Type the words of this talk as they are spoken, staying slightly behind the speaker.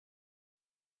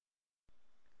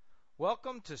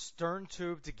Welcome to Stern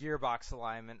Tube to Gearbox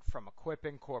Alignment from Acquip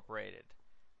Incorporated.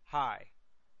 Hi,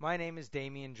 my name is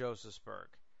Damian Josephsberg.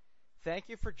 Thank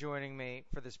you for joining me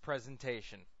for this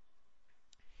presentation.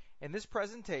 In this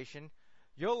presentation,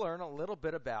 you'll learn a little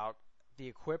bit about the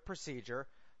Acquip procedure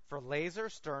for laser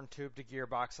stern tube to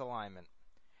gearbox alignment.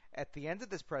 At the end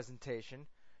of this presentation,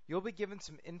 you'll be given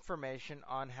some information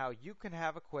on how you can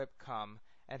have Acquip come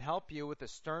and help you with the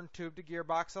stern tube to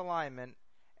gearbox alignment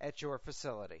at your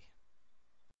facility.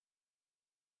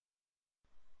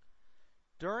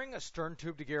 During a stern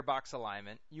tube to gearbox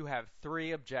alignment, you have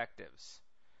three objectives.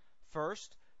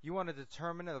 First, you want to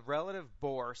determine the relative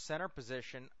bore center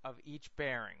position of each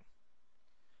bearing.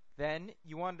 Then,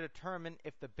 you want to determine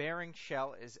if the bearing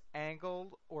shell is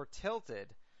angled or tilted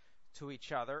to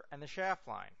each other and the shaft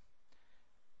line.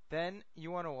 Then, you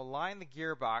want to align the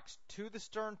gearbox to the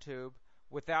stern tube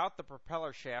without the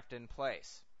propeller shaft in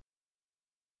place.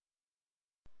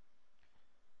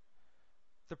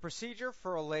 The procedure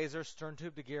for a laser stern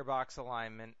tube to gearbox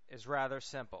alignment is rather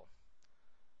simple.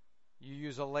 You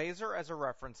use a laser as a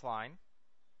reference line.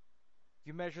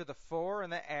 You measure the fore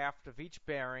and the aft of each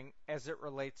bearing as it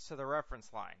relates to the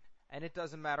reference line. And it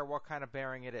doesn't matter what kind of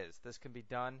bearing it is. This can be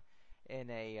done in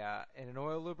an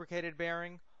oil lubricated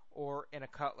bearing or in a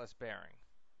cutless bearing.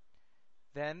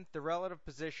 Then the relative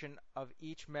position of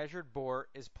each measured bore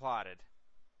is plotted.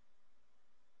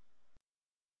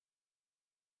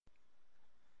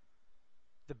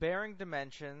 The bearing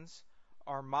dimensions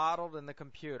are modeled in the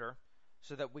computer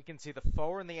so that we can see the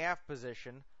forward and the aft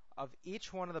position of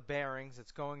each one of the bearings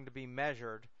that's going to be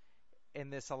measured in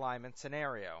this alignment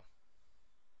scenario.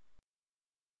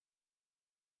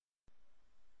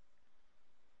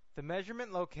 The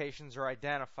measurement locations are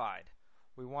identified.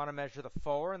 We want to measure the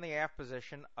forward and the aft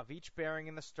position of each bearing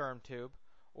in the stern tube,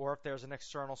 or if there's an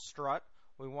external strut,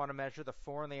 we want to measure the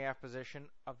forward and the aft position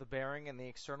of the bearing in the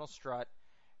external strut,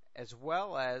 as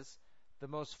well as the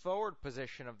most forward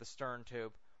position of the stern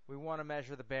tube. We want to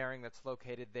measure the bearing that's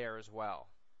located there as well.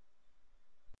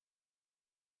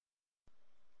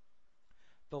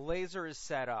 The laser is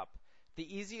set up.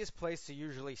 The easiest place to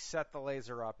usually set the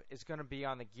laser up is going to be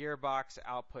on the gearbox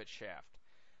output shaft,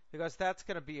 because that's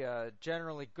going to be a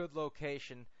generally good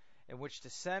location in which to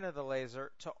center the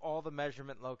laser to all the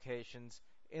measurement locations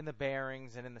in the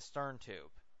bearings and in the stern tube.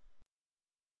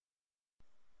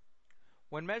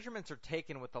 When measurements are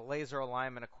taken with the laser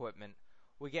alignment equipment,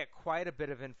 we get quite a bit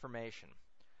of information.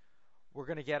 We're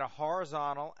going to get a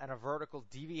horizontal and a vertical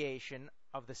deviation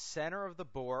of the center of the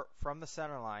bore from the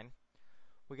center line.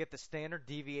 We get the standard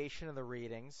deviation of the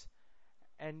readings,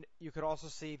 and you could also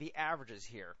see the averages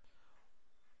here.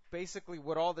 Basically,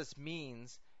 what all this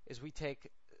means is we take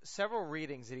several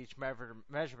readings at each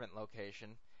measurement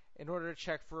location in order to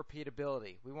check for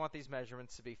repeatability. We want these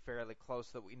measurements to be fairly close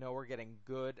so that we know we're getting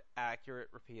good, accurate,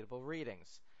 repeatable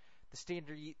readings. The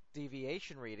standard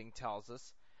deviation reading tells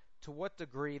us to what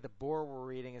degree the bore we're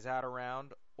reading is out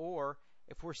around, or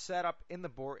if we're set up in the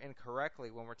bore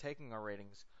incorrectly when we're taking our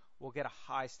readings, we'll get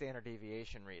a high standard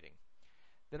deviation reading.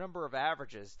 The number of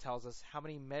averages tells us how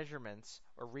many measurements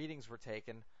or readings were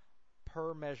taken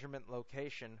per measurement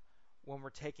location when we're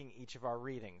taking each of our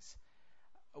readings.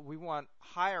 We want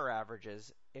higher averages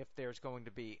if there's going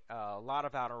to be a lot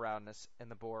of out-aroundness in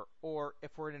the bore, or if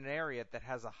we're in an area that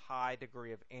has a high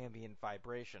degree of ambient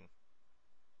vibration.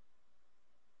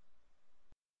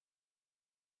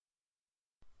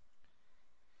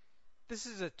 This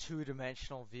is a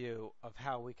two-dimensional view of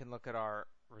how we can look at our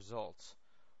results.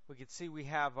 We can see we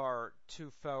have our two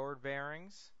forward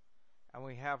bearings, and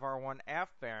we have our one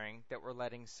aft bearing that we're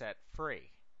letting set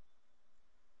free.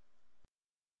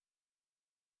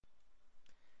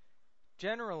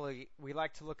 Generally, we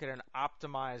like to look at an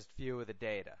optimized view of the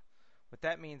data. What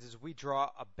that means is we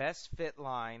draw a best fit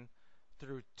line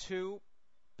through two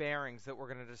bearings that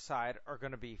we're going to decide are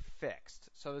going to be fixed.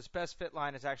 So this best fit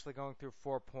line is actually going through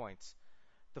 4 points,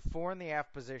 the fore and the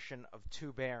aft position of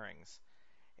two bearings.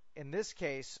 In this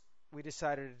case, we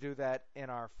decided to do that in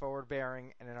our forward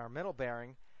bearing and in our middle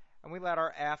bearing, and we let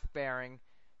our aft bearing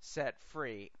set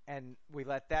free, and we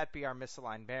let that be our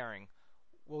misaligned bearing.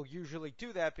 We'll usually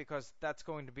do that because that's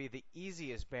going to be the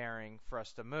easiest bearing for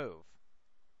us to move.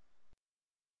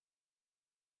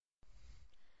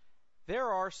 There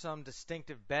are some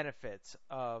distinctive benefits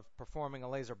of performing a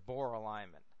laser bore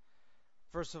alignment.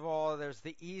 First of all, there's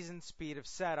the ease and speed of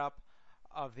setup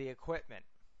of the equipment.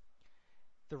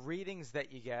 The readings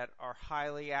that you get are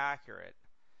highly accurate.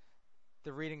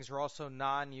 The readings are also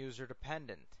non-user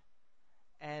dependent.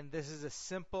 And this is a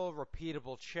simple,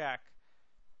 repeatable check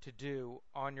to do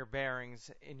on your bearings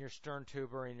in your stern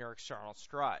tube or in your external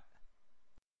strut.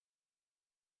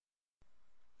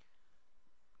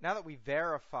 Now that we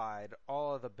verified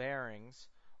all of the bearings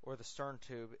or the stern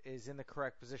tube is in the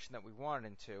correct position that we want it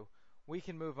into, we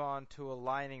can move on to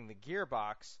aligning the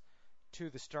gearbox to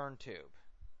the stern tube.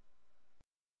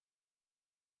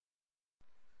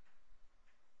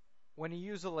 When you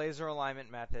use a laser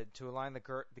alignment method to align the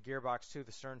gearbox to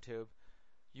the stern tube,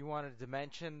 you want to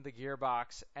dimension the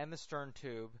gearbox and the stern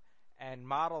tube and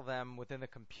model them within the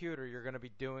computer you're going to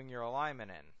be doing your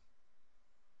alignment in.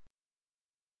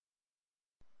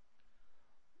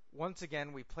 Once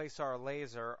again, we place our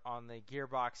laser on the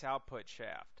gearbox output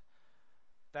shaft.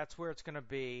 That's where it's going to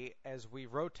be as we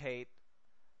rotate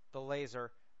the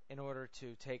laser in order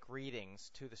to take readings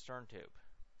to the stern tube.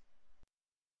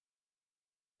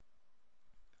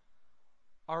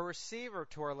 Our receiver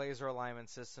to our laser alignment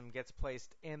system gets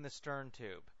placed in the stern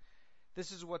tube.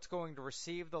 This is what's going to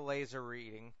receive the laser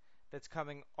reading that's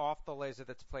coming off the laser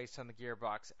that's placed on the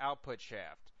gearbox output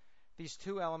shaft. These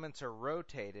two elements are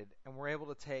rotated, and we're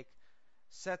able to take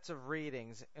sets of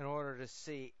readings in order to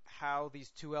see how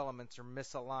these two elements are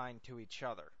misaligned to each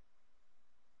other.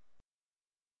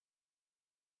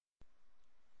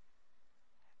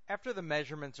 After the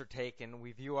measurements are taken,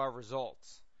 we view our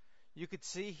results. You could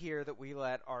see here that we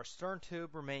let our stern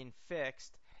tube remain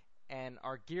fixed and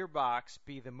our gearbox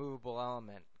be the movable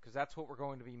element, because that's what we're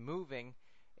going to be moving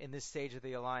in this stage of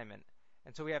the alignment.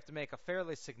 And so we have to make a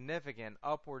fairly significant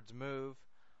upwards move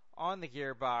on the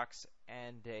gearbox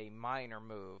and a minor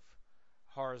move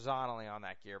horizontally on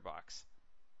that gearbox.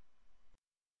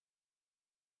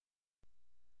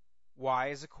 Why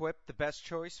is Acquip the best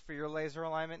choice for your laser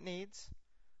alignment needs?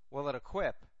 Well, at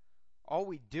Acquip, all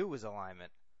we do is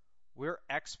alignment. We're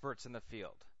experts in the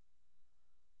field.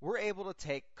 We're able to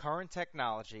take current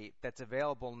technology that's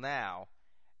available now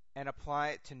and apply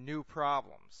it to new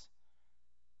problems.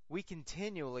 We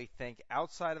continually think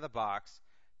outside of the box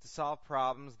to solve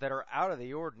problems that are out of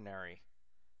the ordinary.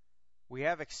 We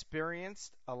have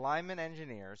experienced alignment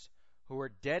engineers who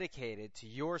are dedicated to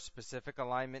your specific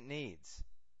alignment needs.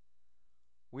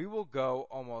 We will go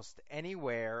almost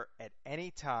anywhere at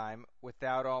any time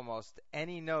without almost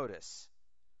any notice.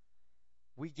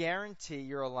 We guarantee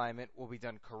your alignment will be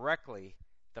done correctly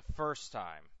the first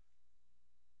time.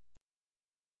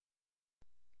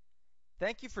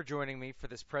 Thank you for joining me for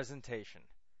this presentation.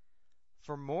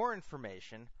 For more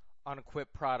information on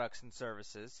Acquip products and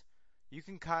services, you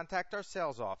can contact our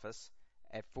sales office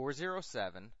at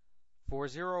 407-401-9343.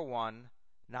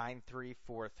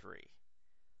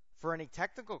 For any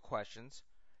technical questions,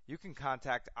 you can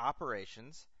contact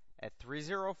operations at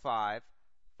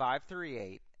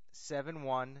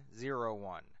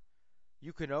 305-538-7101.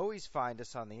 You can always find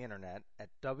us on the internet at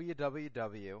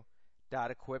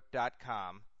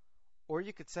www.acquip.com, or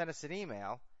you could send us an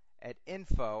email at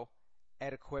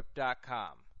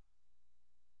info@acquip.com.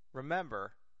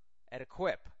 Remember, at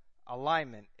Acquip,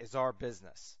 alignment is our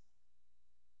business.